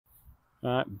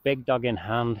Right, big dog in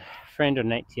hand,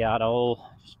 380-yard hole.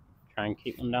 Just try and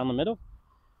keep them down the middle.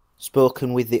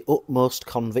 Spoken with the utmost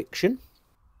conviction.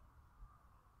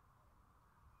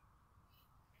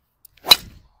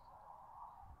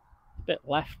 Bit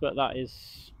left, but that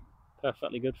is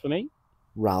perfectly good for me.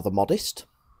 Rather modest.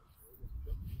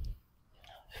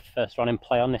 First one in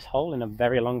play on this hole in a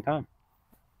very long time.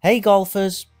 Hey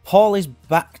golfers, Paul is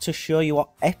back to show you what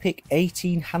epic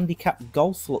 18 handicap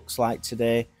golf looks like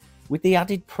today, with the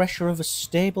added pressure of a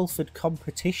Stableford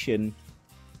competition.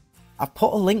 I've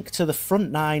put a link to the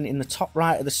front nine in the top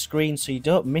right of the screen so you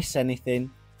don't miss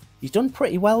anything. He's done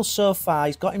pretty well so far.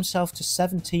 He's got himself to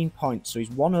 17 points, so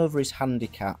he's won over his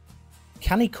handicap.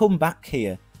 Can he come back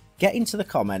here? Get into the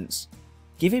comments,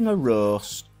 give him a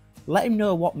roast, let him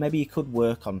know what maybe he could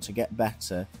work on to get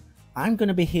better. I'm going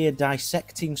to be here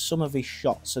dissecting some of his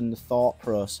shots and the thought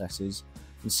processes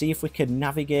and see if we can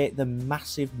navigate the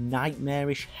massive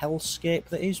nightmarish hellscape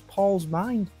that is Paul's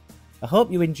mind. I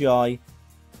hope you enjoy.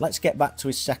 Let's get back to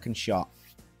his second shot.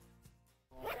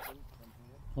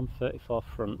 134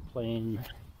 front, playing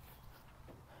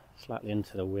slightly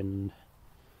into the wind.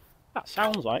 That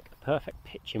sounds like a perfect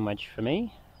pitching wedge for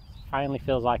me. Finally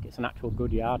feels like it's an actual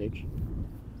good yardage.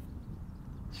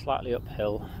 Slightly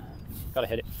uphill. Got to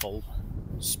hit it full.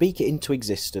 Speak it into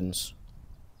existence.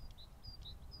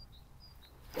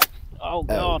 Oh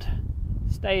god.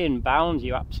 Stay in bounds,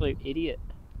 you absolute idiot.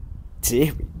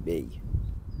 Dear me.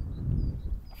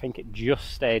 I think it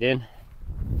just stayed in.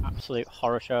 Absolute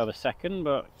horror show of a second,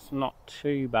 but it's not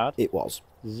too bad. It was.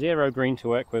 0 green to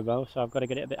work with though, so I've got to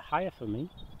get it a bit higher for me.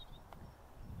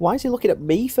 Why is he looking at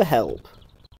me for help?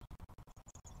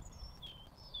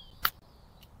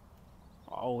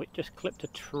 Oh, it just clipped a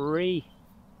tree.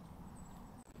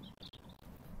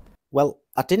 Well,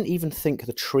 I didn't even think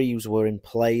the trees were in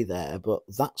play there, but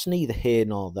that's neither here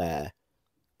nor there.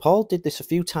 Paul did this a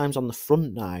few times on the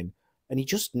front nine, and he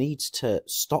just needs to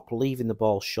stop leaving the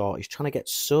ball short. He's trying to get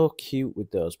so cute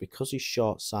with those because he's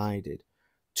short-sided.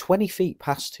 20 feet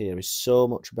past here is so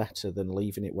much better than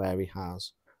leaving it where he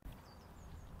has.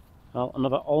 Well,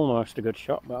 another almost a good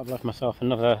shot, but I've left myself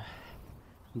another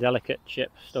delicate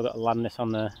chip. Still got to land this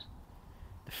on the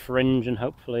fringe and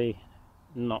hopefully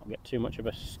not get too much of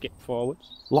a skip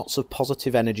forwards. Lots of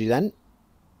positive energy then.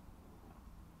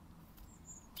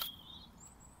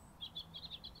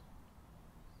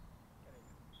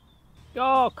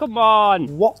 Oh, come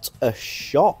on! What a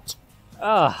shot!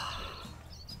 Ah.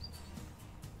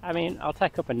 I mean, I'll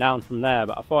take up and down from there,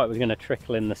 but I thought it was going to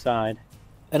trickle in the side.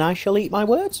 And I shall eat my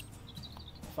words.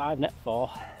 5 net 4.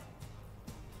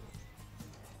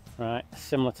 Right,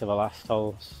 similar to the last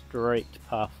hole, straight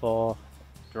par 4,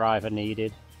 driver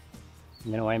needed.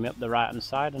 I'm going to aim it up the right hand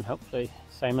side and hopefully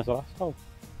same as the last hole.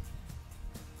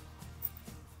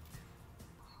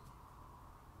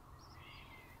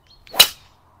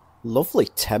 Lovely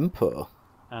tempo.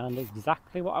 And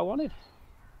exactly what I wanted.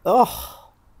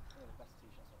 Oh,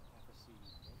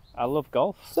 I love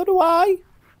golf. so do I.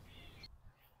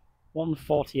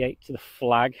 148 to the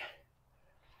flag.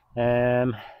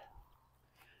 It's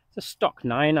a stock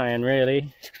 9 iron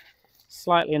really.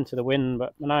 Slightly into the wind,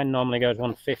 but the 9 normally goes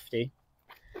 150.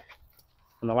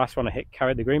 And the last one I hit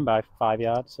carried the green by 5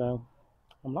 yards, so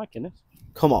I'm liking this.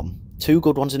 Come on, 2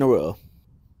 good ones in a row.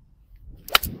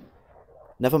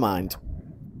 Never mind.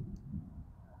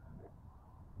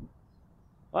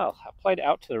 Well, I played it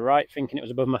out to the right thinking it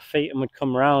was above my feet and would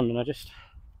come round, and I just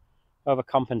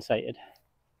overcompensated.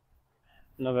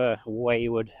 Another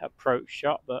wayward approach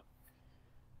shot, but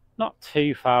not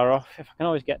too far off. If I can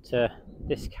always get to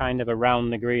this kind of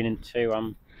around the green in 2,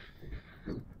 I'm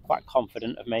quite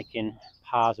confident of making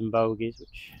pars and bogeys,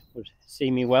 which would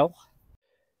see me well.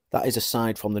 That is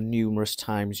aside from the numerous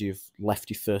times you've left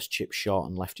your first chip short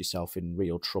and left yourself in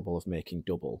real trouble of making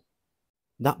double.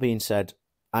 That being said,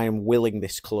 I am willing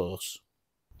this close.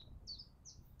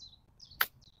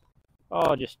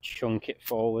 Oh, just chunk it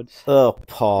forwards. Oh,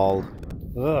 Paul.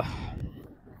 Ugh.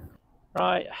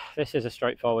 Right, this is a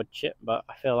straightforward chip, but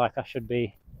I feel like I should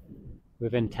be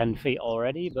within 10 feet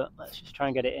already, but let's just try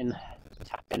and get it in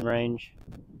tap-in range.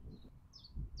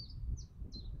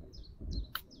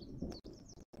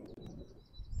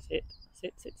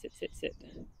 Sit.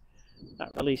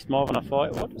 That released more than I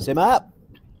thought it would. Sim up.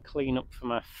 Clean up for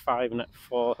my 5 net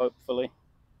 4, hopefully.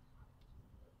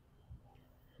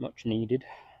 Much needed.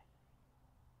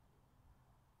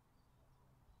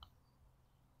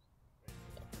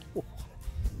 Ooh.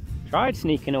 Tried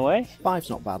sneaking away. 5's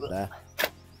not bad there.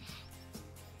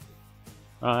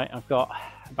 Right, I've got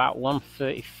about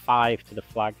 135 to the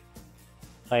flag.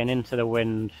 Playing into the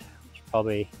wind, which is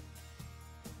probably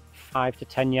 5 to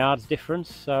 10 yards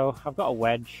difference, so I've got a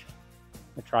wedge.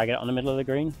 I'll try get it on the middle of the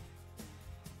green.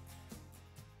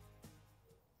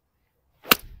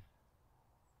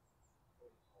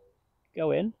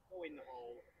 Go in.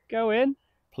 Go in.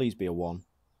 Please be a 1.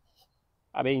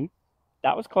 I mean,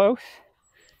 that was close.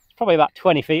 It's probably about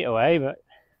 20 feet away, but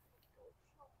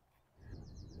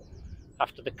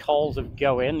after the calls of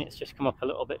go in, it's just come up a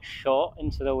little bit short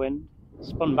into the wind.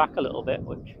 Spun back a little bit,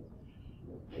 which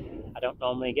I don't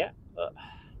normally get, but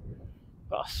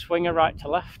got a swinger right to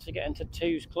left to get into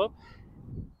 2's club.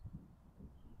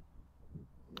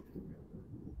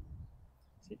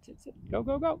 Sit. Go,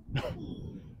 go, go.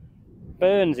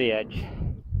 Burns the edge.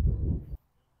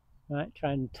 Right,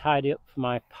 try and tidy up for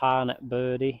my par net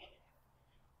birdie.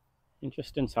 And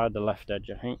just inside the left edge,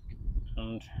 I think,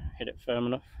 and hit it firm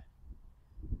enough.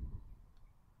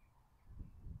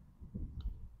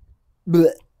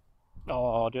 Blech.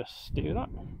 Oh, just do that.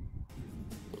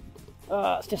 Oh,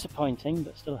 that's disappointing,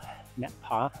 but still net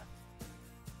par.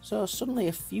 So suddenly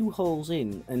a few holes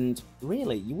in, and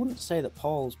really, you wouldn't say that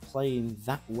Paul's playing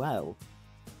that well.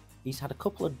 He's had a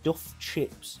couple of duff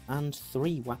chips and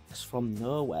 3 whacks from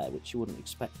nowhere, which you wouldn't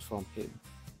expect from him.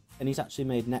 And he's actually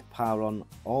made net par on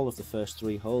all of the first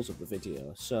 3 holes of the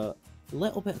video, so a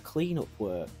little bit of clean-up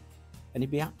work, and he'd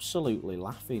be absolutely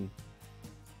laughing.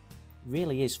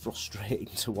 Really is frustrating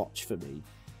to watch for me,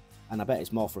 and I bet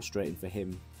it's more frustrating for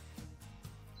him.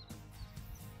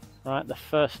 Right, the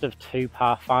first of 2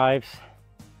 par 5s,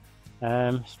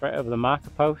 straight over the marker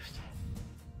post,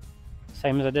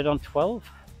 same as I did on 12.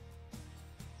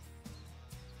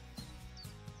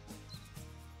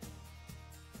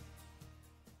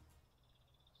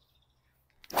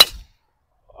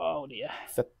 Oh dear.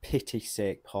 For pity's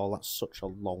sake, Paul, that's such a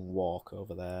long walk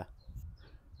over there.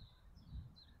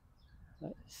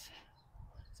 It's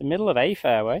the middle of A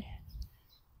fairway.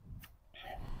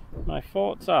 My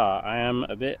thoughts are I am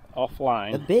a bit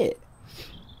offline. A bit?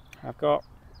 I've got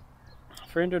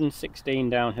 316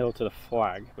 downhill to the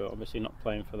flag, but obviously not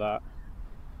playing for that.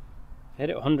 If I hit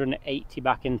it 180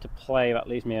 back into play, that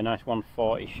leaves me a nice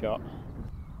 140 shot.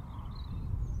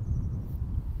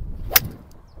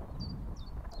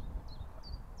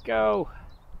 Go!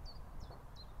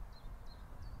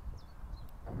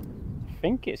 I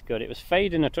think it's good. It was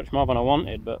fading a touch more than I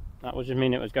wanted, but that would just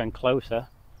mean it was going closer.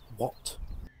 What?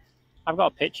 I've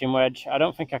got a pitching wedge. I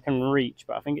don't think I can reach,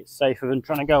 but I think it's safer than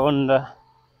trying to go under.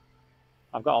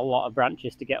 I've got a lot of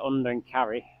branches to get under and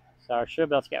carry, so I should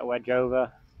be able to get a wedge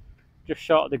over. Just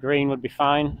short of the green would be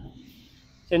fine.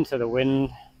 It's into the wind.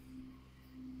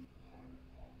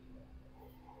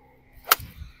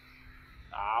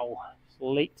 Ow, just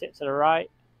leaked it to the right.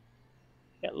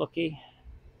 Get lucky.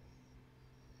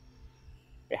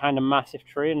 Behind a massive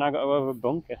tree, and I got to go over a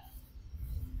bunker.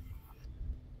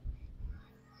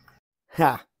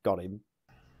 Ha! Got him.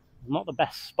 Not the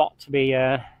best spot to be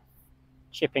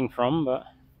chipping from, but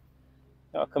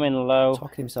got to come in low.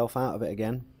 Talking himself out of it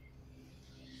again.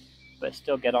 But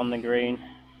still get on the green.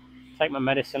 Take my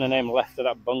medicine and aim left of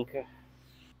that bunker.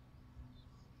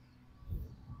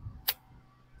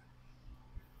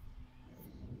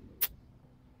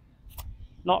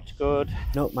 Not good.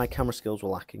 Nope, my camera skills were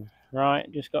lacking.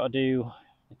 Right, just got to do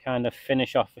the kind of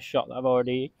finish off a shot that I've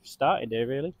already started here,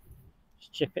 really.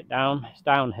 Just chip it down. It's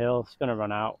downhill. It's going to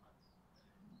run out.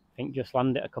 I think just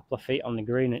land it a couple of feet on the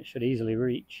green. It should easily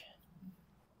reach.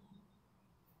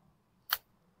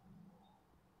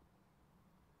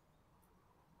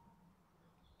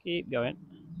 Keep going.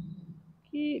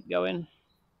 Keep going.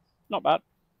 Not bad.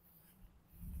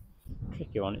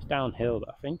 Tricky one. It's downhill, but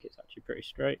I think it's actually pretty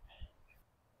straight.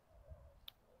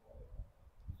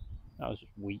 That was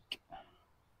just weak.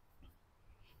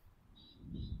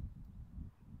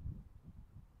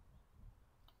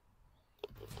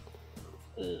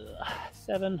 Ugh,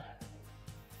 7.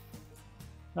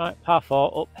 Right, par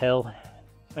 4, uphill.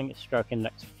 I think it's stroke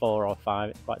index 4 or 5.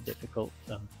 It's quite difficult.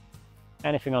 So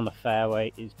anything on the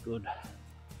fairway is good.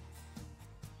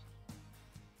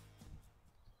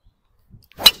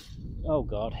 Oh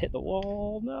god, hit the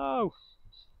wall. No!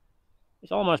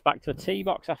 It's almost back to a tee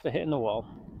box after hitting the wall.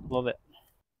 Love it.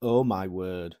 Oh my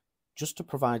word. Just to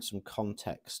provide some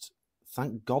context,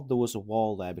 thank God there was a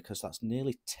wall there, because that's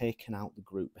nearly taken out the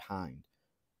group behind.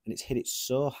 And it's hit it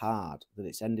so hard that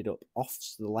it's ended up off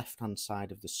to the left-hand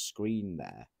side of the screen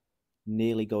there,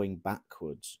 nearly going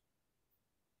backwards.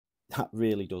 That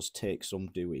really does take some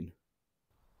doing.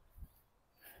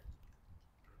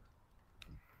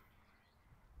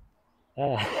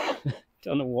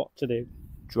 Don't know what to do.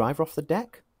 Driver off the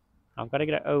deck? I've got to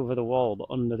get it over the wall, but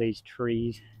under these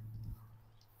trees.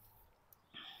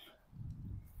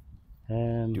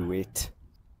 Do it.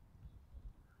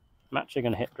 I'm actually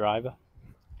going to hit driver.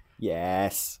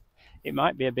 Yes. It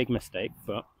might be a big mistake,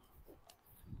 but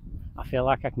I feel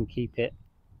like I can keep it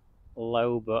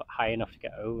low but high enough to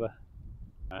get over.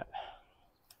 Right.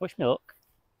 Wish me luck.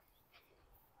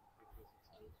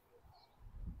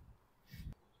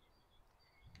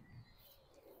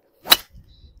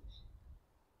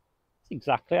 It's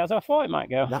exactly as I thought it might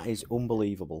go. That is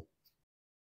unbelievable.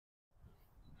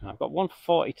 I've got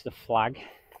 140 to the flag.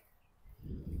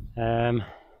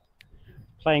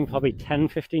 Playing probably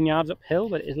 10-15 yards uphill,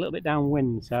 but it is a little bit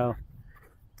downwind, so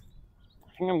I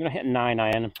think I'm going to hit a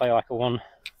 9-iron and play like a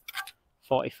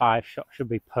 145 shot. Should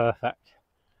be perfect.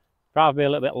 Probably a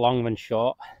little bit long than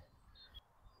short.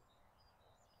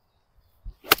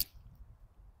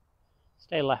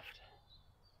 Stay left.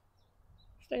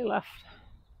 Stay left.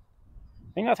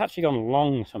 I think that's actually gone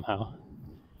long somehow.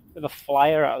 With a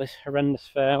flyer out of this horrendous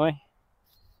fairway.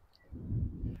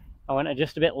 I went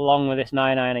just a bit long with this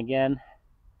 9-iron again.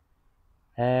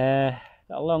 Got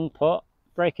a long putt,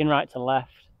 breaking right to left.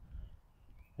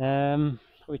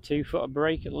 Probably 2 foot of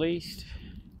break at least.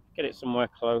 Get it somewhere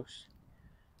close.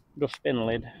 Just spin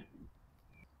lid.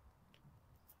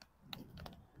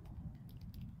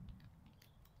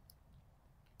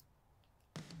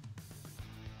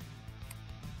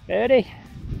 Birdie.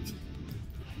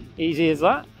 Easy as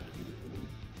that.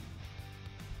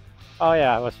 Oh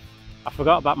yeah, I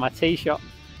forgot about my tee shot.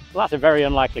 Well, that's a very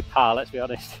unlikely par, let's be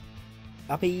honest.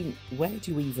 I mean, where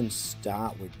do you even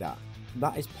start with that?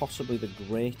 That is possibly the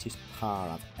greatest par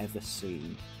I've ever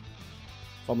seen.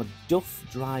 From a duff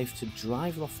drive to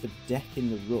driver off the deck in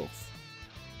the rough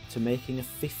to making a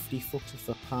 50-footer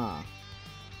for par.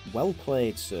 Well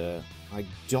played, sir. I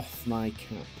doff my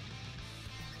cap.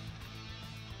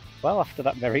 Well, after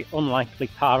that very unlikely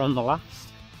par on the last.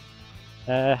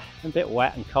 A bit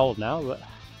wet and cold now, but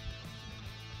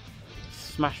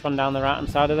smash one down the right hand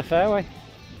side of the fairway.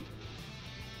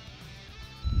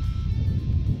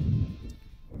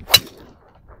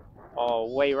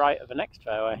 Oh, way right of the next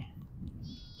fairway.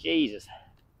 Jesus.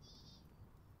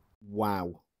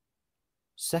 Wow.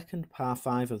 Second par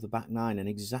 5 of the back 9 and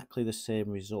exactly the same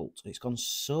result. It's gone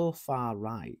so far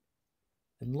right.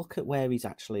 And look at where he's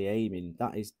actually aiming.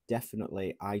 That is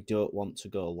definitely, I don't want to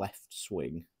go left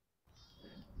swing.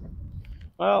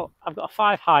 Well, I've got a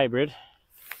 5 hybrid.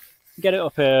 Get it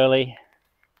up early.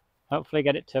 Hopefully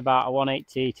get it to about a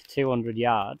 180 to 200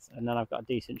 yards. And then I've got a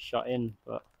decent shot in.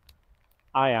 But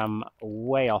I am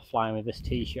way offline with this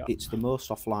tee shot. It's the most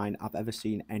offline I've ever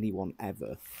seen anyone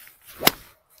ever.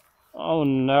 Oh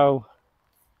no.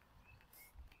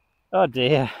 Oh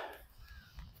dear.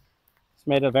 It's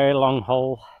made a very long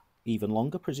hole. Even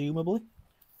longer, presumably.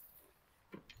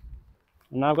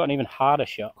 And now I've got an even harder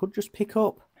shot. Could just pick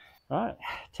up. Right,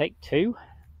 take 2.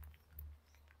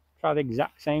 Try the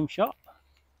exact same shot.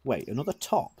 Wait, another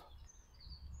top?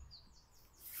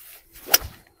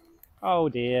 Oh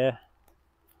dear.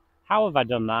 How have I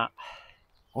done that?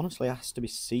 Honestly, it has to be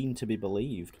seen to be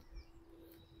believed.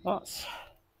 That's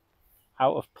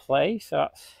out of play, so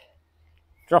that's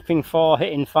dropping 4,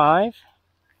 hitting 5.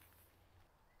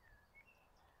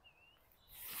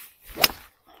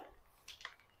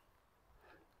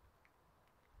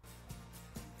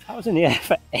 I was in the air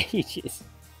for ages.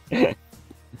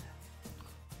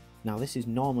 Now, this is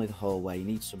normally the hole where you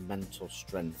need some mental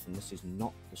strength, and this is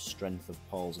not the strength of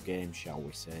Paul's game, shall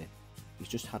we say. He's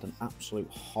just had an absolute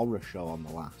horror show on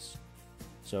the last.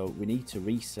 So we need to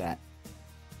reset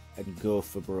and go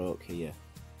for broke here.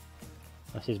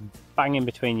 This is banging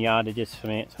between yardages for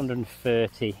me. It's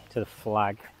 130 to the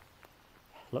flag.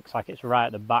 Looks like it's right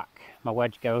at the back. My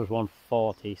wedge goes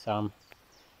 140, so I'm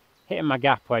hitting my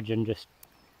gap wedge and just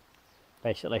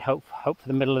basically hope for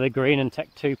the middle of the green and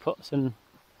take 2 putts and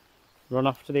run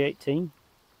off to the 18.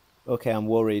 Okay, I'm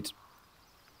worried.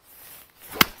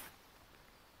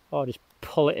 Or just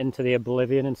pull it into the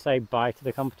oblivion and say bye to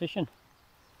the competition.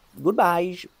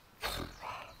 Goodbye.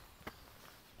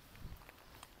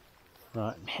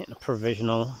 Right, I'm hitting a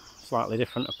provisional, slightly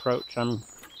different approach. I'm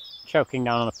choking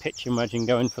down on a pitching wedge and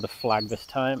going for the flag this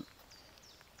time.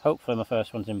 Hopefully my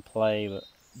first one's in play,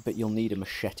 but you'll need a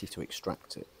machete to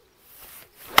extract it.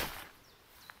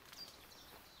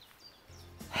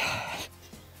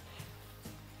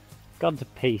 Gone to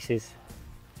pieces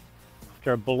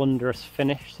after a blunderous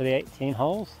finish to the 18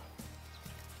 holes.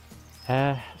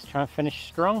 Let's try and finish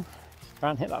strong. Let's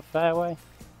try and hit that fairway.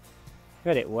 If I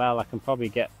hit it well, I can probably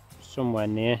get somewhere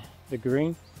near the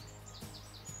green.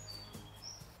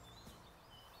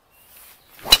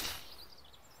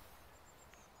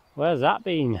 Where's that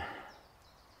been?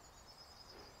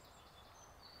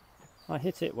 I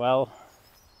hit it well.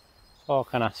 That's all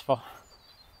I can ask for.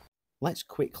 Let's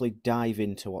quickly dive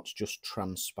into what's just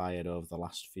transpired over the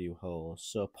last few holes.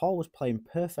 So Paul was playing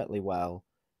perfectly well.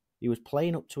 He was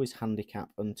playing up to his handicap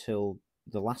until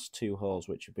the last 2 holes,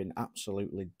 which have been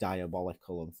absolutely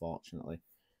diabolical, unfortunately.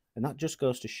 And that just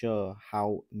goes to show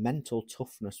how mental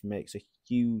toughness makes a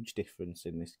huge difference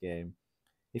in this game.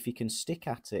 If you can stick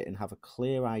at it and have a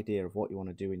clear idea of what you want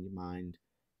to do in your mind,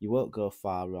 you won't go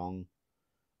far wrong.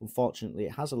 Unfortunately,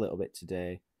 it has a little bit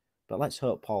today, but let's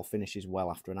hope Paul finishes well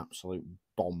after an absolute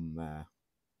bomb there.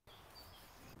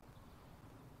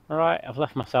 Alright, I've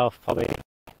left myself probably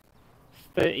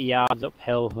 30 yards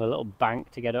uphill with a little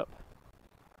bank to get up.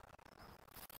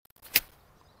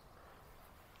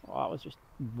 Well, that was just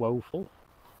woeful.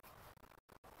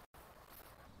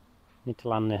 Need to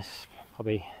land this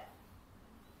probably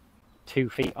 2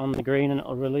 feet on the green and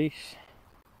it'll release.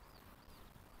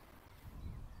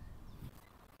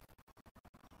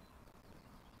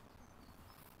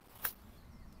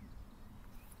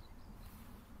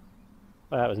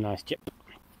 Well, that was a nice chip.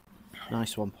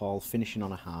 Nice one, Paul, finishing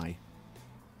on a high.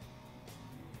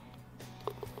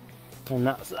 And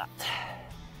that's that.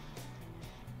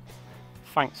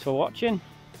 Thanks for watching.